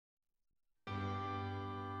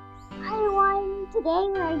Today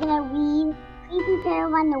we're gonna read Creepy Pair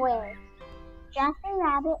of Underwear. Jasper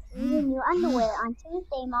Rabbit needed new underwear. On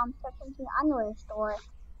Tuesday, Mom took him to the underwear store.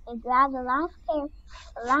 They grabbed the last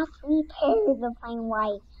 3 pairs of plain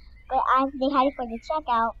white. But as they headed for the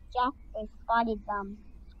checkout, Jasper spotted them.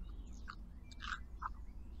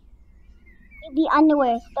 Creepy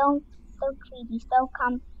underwear, so creepy, so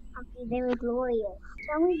comfy, very glorious.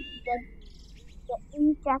 Tell me,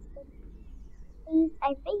 Jasper, please,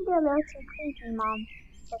 I think they're a little too creepy, Mom,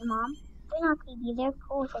 said Mom. They're not creepy, they're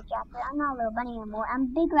cool, said Jasper. I'm not a little bunny anymore. I'm a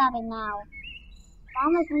big rabbit now.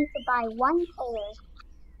 Mom agreed to buy 1 pair.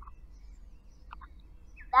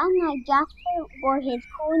 That night, Jasper wore his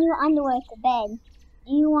cool new underwear to bed.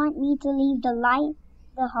 Do you want me to leave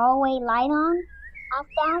the hallway light on?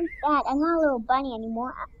 Asked Dad, I'm not a little bunny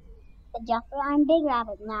anymore, said Jasper. I'm a big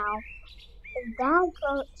rabbit now. His dad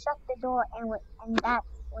shut the door, and that's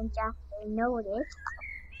when Jasper noticed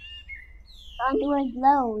the underwear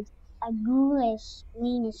glowed, a ghoulish,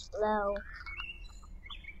 greenish glow.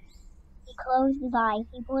 He closed his eyes.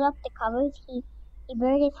 He pulled up the covers. He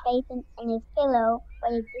buried his face in his pillow,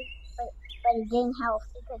 but it didn't help.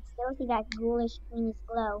 He could still see that ghoulish, greenish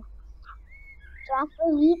glow.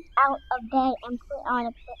 Jasper leaped out of bed and put on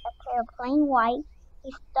a pair of plain white.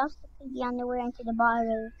 He stuffed the creepy underwear into the bottom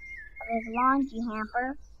of his laundry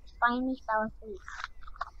hamper. He finally fell asleep.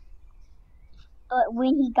 But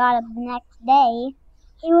when he got up the next day,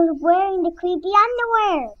 he was wearing the creepy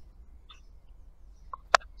underwear.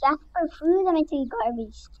 Jasper threw them into the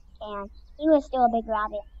garbage can. He was still a big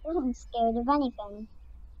rabbit. He wasn't scared of anything.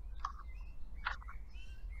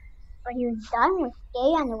 But he was done with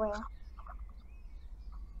scary underwear.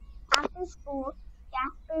 After school,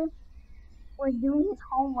 Jasper was doing his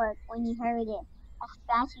homework when he heard it. A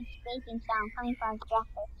scratchy, scraping sound coming from his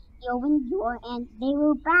dresser. He opened the door and they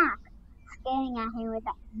were back, staring at him with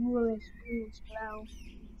that ghoulish, greenish glow.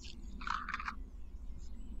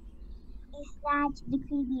 He snatched the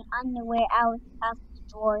creepy underwear out of the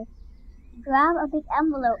drawer. He grabbed a big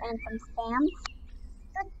envelope and some stamps.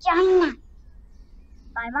 Vagina!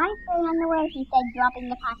 Bye-bye, fairy underwear, he said, dropping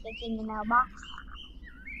the package in the mailbox.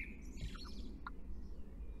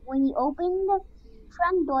 When he opened the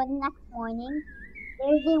front door the next morning,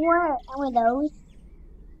 there they were, and were those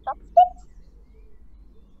chopsticks?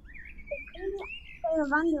 The creepy pair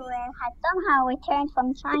of underwear had somehow returned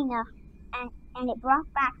from China, and it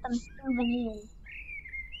brought back some souvenirs.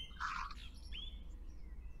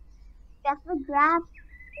 Jasper grabbed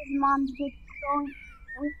his mom's big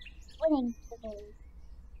pudding stickers.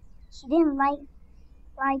 She didn't like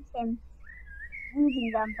him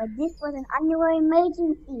using them, but this was an underwear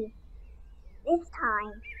emergency. This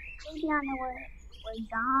time, the creepy underwear were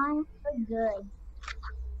gone for good.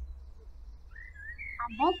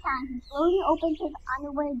 At bedtime, he slowly opened his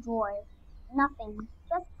underwear drawer. Nothing,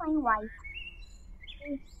 just plain white.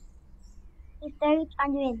 He searched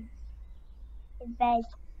under his bed.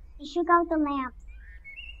 He shook out the lamp.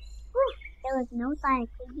 Whew, there was no sign of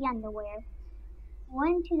creepy underwear. He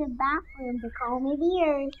went to the bathroom to comb his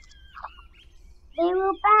ears. They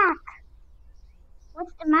were back.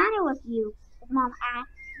 What's the matter with you? His mom asked.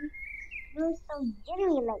 You're so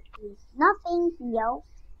jittery lately. Nothing, Theo.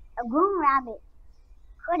 A grown rabbit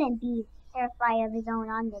couldn't be terrified of his own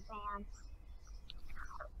underpants.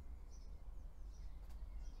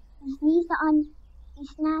 He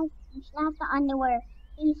snagged the underwear.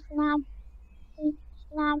 He snagged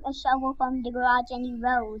a shovel from the garage and he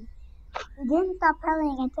rode. He didn't stop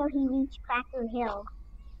pedaling until he reached Cracker Hill.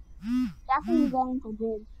 Jasper began to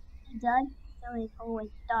dig. He dug till his hole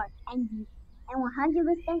was dark and deep and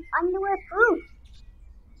 100% underwear proof.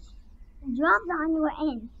 He dropped the underwear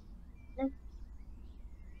in.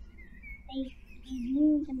 They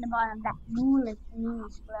gleamed from the bottom of that ghoulish,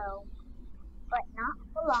 greenish glow. But not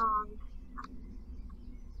for long.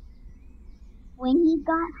 When he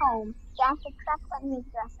got home, Jasper crept under his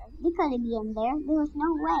dresser. He couldn't be in there. There was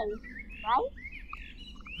no way, right?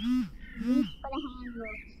 He reached for the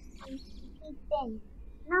handle. He peeked in.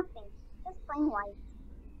 Nothing. Just plain white.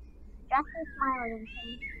 Jasper smiled and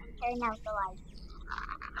turned out the light.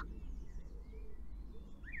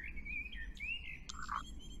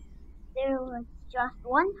 There was just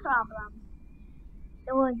one problem.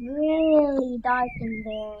 It was really dark in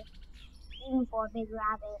there, even for a big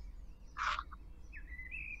rabbit.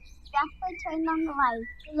 Jasper turned on the light.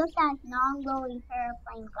 He looked at his non-glowing pair of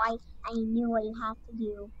plain white, and he knew what he had to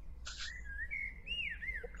do.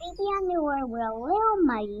 The creepy underwear were a little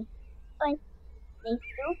muddy, but they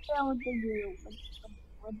still filled the room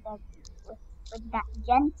with that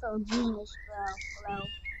gentle greenish glow.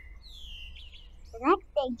 The next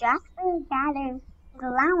day, Jasper gathered his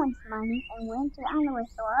allowance money and went to the underwear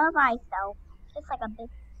store all by himself,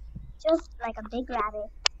 just like a big rabbit.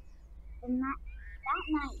 That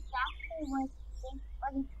night, Jasper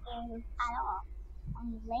wasn't scared at all,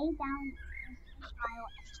 and he lay down in his pile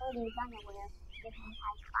and put his underwear because he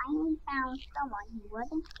had finally found someone who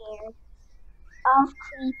wasn't scared of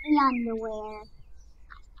creepy underwear.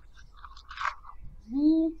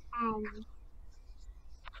 The end.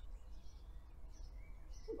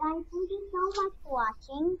 Guys, thank you so much for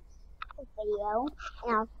watching this video,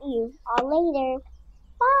 and I'll see you all later.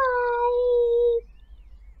 Bye!